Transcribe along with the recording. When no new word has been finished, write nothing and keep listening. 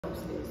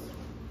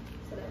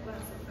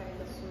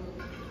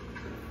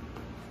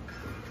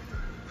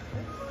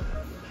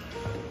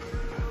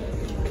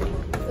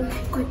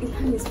God,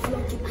 Ilham is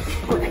vlogging.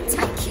 God,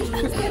 attack him.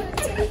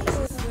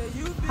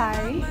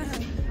 Hi.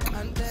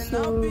 So,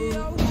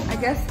 I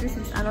guess this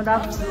is another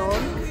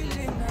vlog.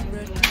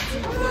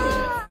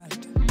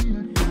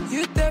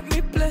 You take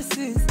me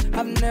places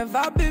I've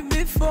never been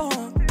before.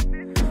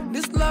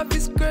 This love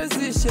is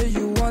crazy, sure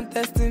you want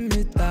testing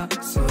me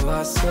that. So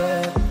I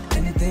swear,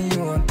 anything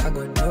you want I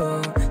go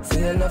do.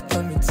 Say your love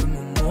turn me to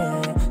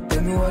mama.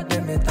 Tell me what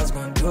them haters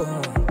gon' do.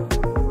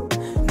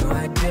 No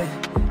idea,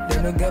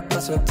 they don't get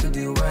password to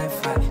the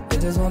Wi-Fi. They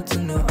just want to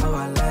know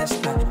our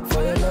lifestyle.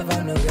 For your love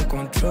I know get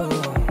control.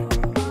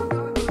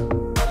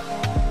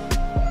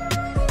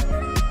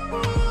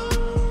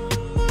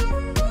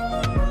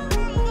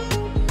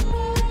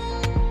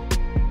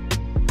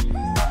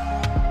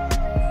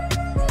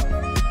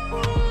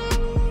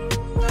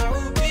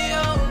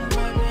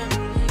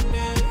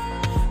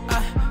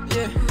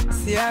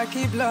 I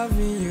keep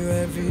loving you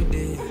every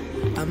day.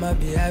 I'ma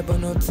be high but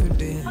not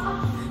today.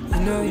 You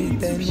know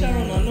it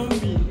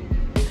anyway.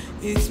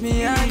 It's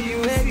me and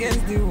you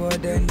against the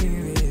world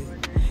anyway.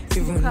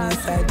 Even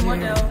inside you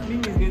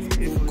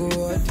go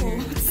out.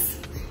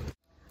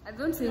 I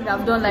don't think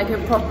I've done like a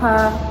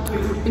proper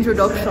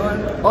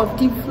introduction of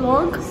the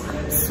vlog.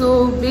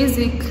 So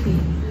basically,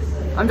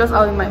 I'm just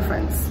out with my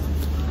friends.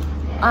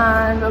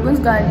 And we're going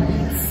to go and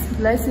eat.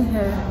 Blessing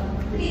here.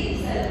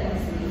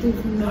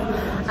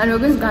 And we're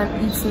going to go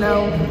and eat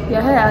now.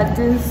 We're here at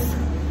this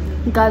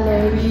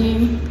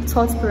gallery,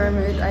 Thought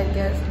Pyramid, I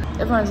guess.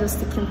 Everyone's just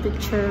taking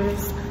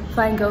pictures,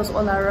 fine girls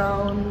all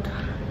around,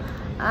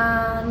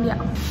 and yeah.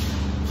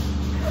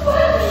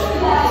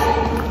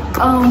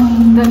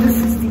 Then this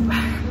is the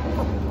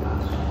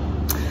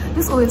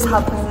this always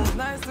happens.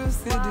 Nice to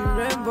see the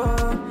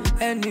rainbow.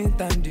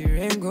 Anytime the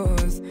rain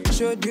goes,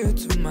 showed you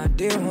to my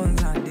day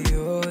ones and they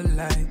all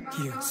like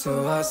you.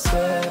 So I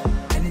swear,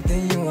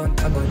 anything you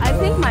want I go do. I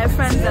think my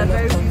friends are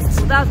very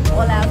beautiful. That's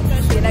all I have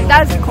to say. Like,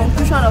 that's the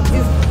conclusion of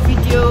this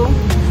video.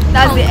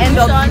 That's the end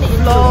of the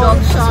vlog.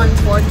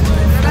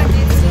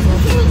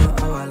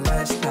 Our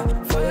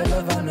lifestyle, for your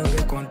love I know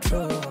get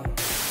control.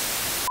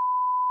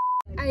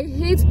 I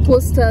hate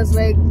posters,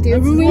 like they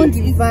ruin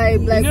the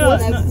vibe. Like,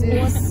 what is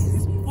this?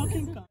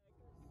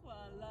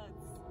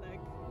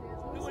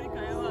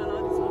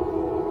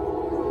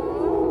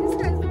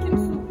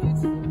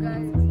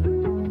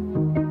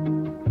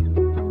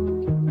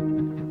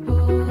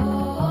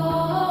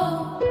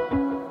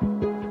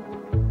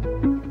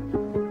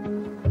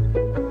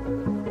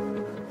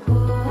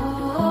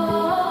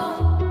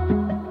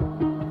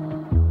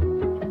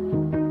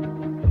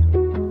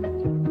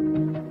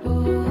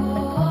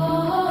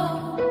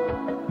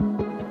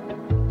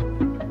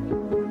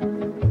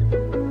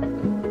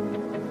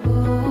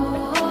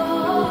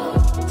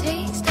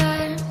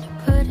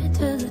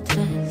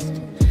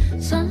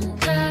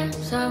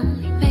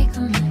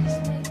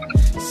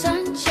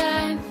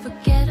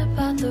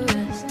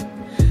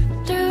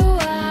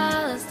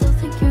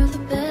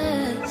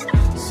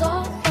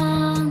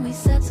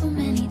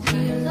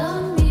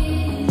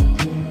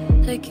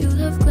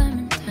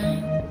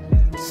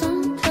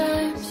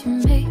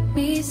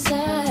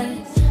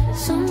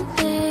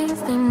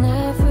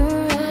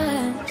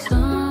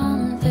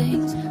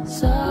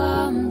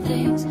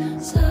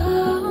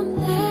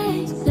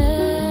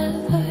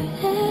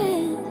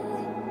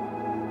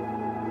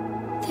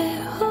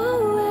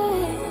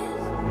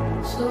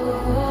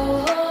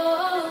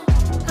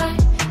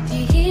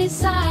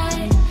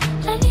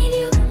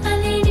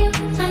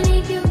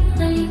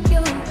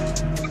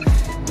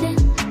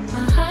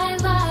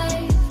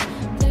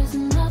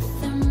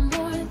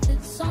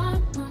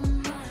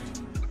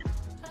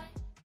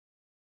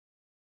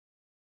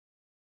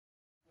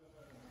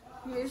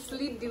 Miss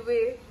lead the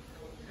way,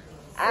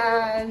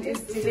 and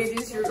it's the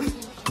ladies' room.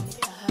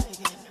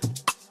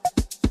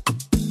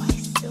 I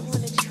still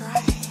want to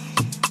try.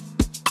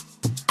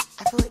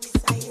 I feel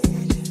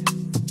excited.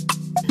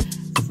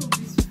 So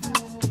beautiful.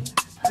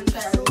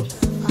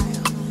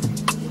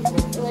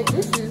 Like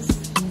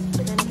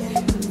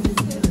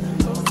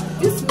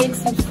this makes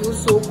it feel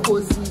so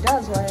cozy.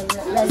 That's why I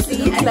like it.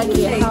 It's like a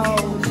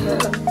house.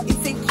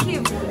 It's a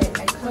cave. Like,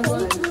 I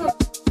can't.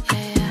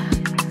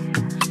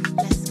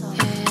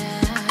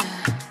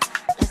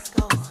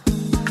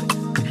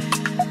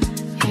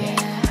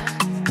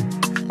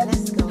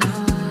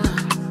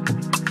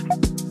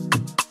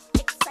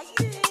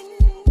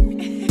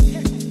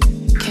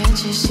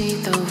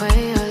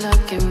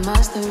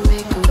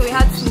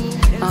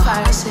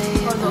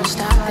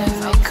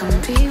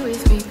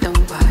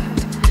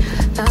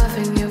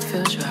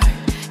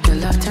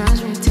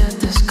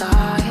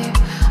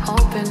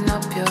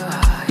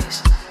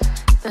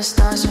 The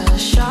stars are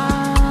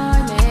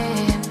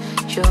shining,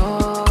 you're